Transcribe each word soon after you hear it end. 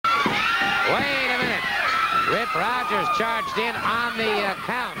Wait a minute. Rip Rogers charged in on the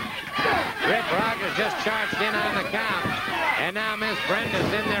count. Rip Rogers just charged in on the count. And now Miss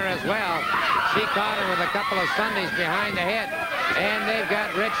Brenda's in there as well. She caught him with a couple of Sundays behind the head. And they've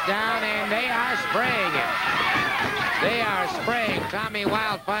got Rich down, and they are spraying him. They are spraying Tommy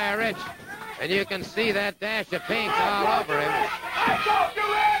Wildfire Rich. And you can see that dash of pink all over him.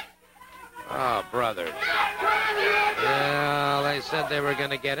 Oh, brother. Well, they said they were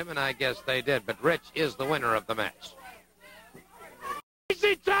going to get him, and I guess they did. But Rich is the winner of the match.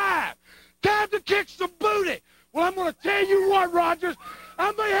 Easy time. Time to kick some booty. Well, I'm going to tell you what, Rogers.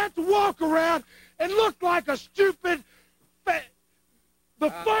 I may have to walk around and look like a stupid, the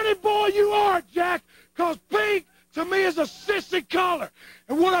funny boy you are, Jack, because pink, to me, is a sissy color.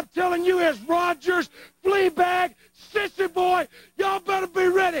 And what I'm telling you is, Rogers, Fleabag, sissy boy, y'all better be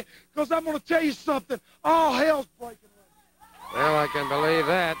ready, because I'm going to tell you something. All hell's breaking loose. Well, I can believe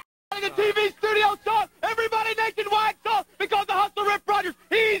that. The TV studio saw, everybody nationwide saw, because the Hustler Rip Rogers,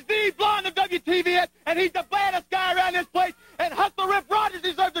 he's the blonde of WTVS, and he's the baddest guy around this place, and Hustler Rip Rogers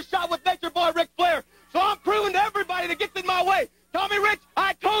deserves a shot with Nature Boy Ric Flair. So I'm proving to everybody that gets in my way. Tommy Rich,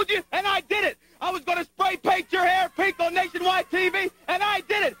 I told you, and I did it. I was going to spray paint your hair pink on nationwide TV, and I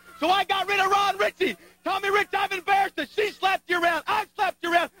did it. So I got rid of Ron Ritchie. Tommy Rich, I've embarrassed her. She slapped you around. I slapped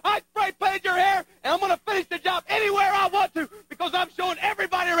you around. I spray painted your hair, and I'm going to finish the job anywhere I want to, because I'm showing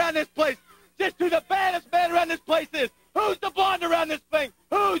everybody around this place just who the baddest man around this place is. Who's the blonde around this thing?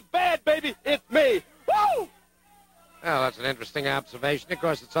 Who's bad, baby? It's me. Woo! Well, that's an interesting observation. Of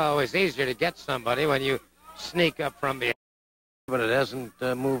course, it's always easier to get somebody when you sneak up from behind, but it hasn't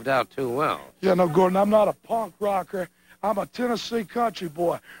moved out too well. Yeah, no, Gordon, I'm not a punk rocker. I'm a Tennessee country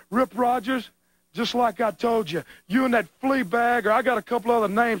boy. Rip Rogers, just like I told you, you and that Fleabag, or I got a couple other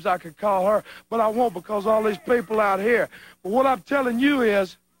names I could call her, but I won't because all these people out here. But what I'm telling you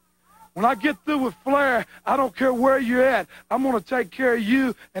is, when I get through with Flair, I don't care where you're at. I'm going to take care of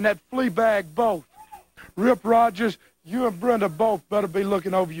you and that Fleabag both. Rip Rogers, you and Brenda both better be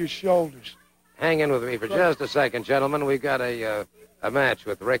looking over your shoulders. Hang in with me for just a second, gentlemen. We've got a match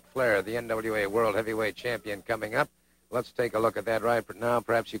with Ric Flair, the NWA World Heavyweight Champion, coming up. Let's take a look at that right now.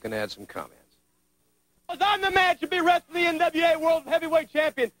 Perhaps you can add some comments. I'm the man to be wrestling the NWA World Heavyweight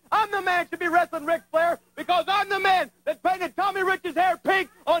Champion. I'm the man to be wrestling Ric Flair, because I'm the man that painted Tommy Rich's hair pink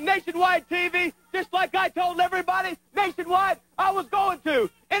on nationwide TV, just like I told everybody nationwide I was going to.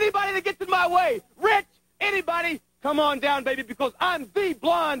 Anybody that gets in my way, Rich, anybody, come on down, baby, because I'm the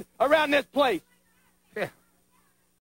blonde around this place.